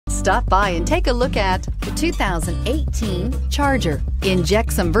Stop by and take a look at the 2018 Charger.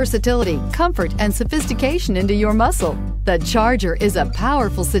 Inject some versatility, comfort, and sophistication into your muscle. The Charger is a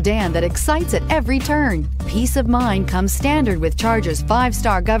powerful sedan that excites at every turn. Peace of mind comes standard with Charger's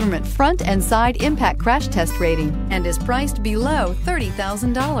 5-star government front and side impact crash test rating and is priced below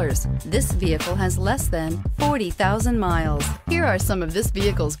 $30,000. This vehicle has less than 40,000 miles. Here are some of this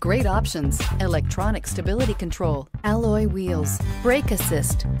vehicle's great options: electronic stability control, alloy wheels, brake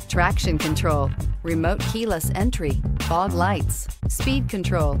assist, traction control, remote keyless entry, fog lights, speed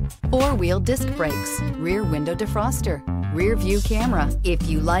control, 4-wheel disc brakes, rear window defroster, rear view camera. If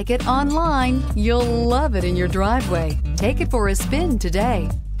you like it online, you'll love it in your driveway. Take it for a spin today.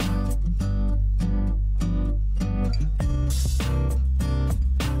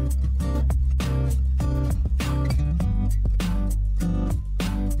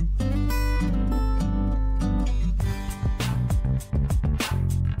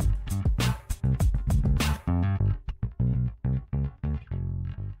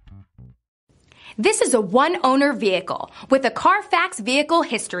 This is a one-owner vehicle with a CARFAX Vehicle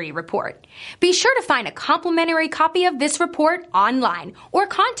History Report. Be sure to find a complimentary copy of this report online or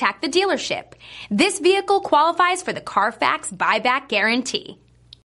contact the dealership. This vehicle qualifies for the CARFAX Buyback Guarantee.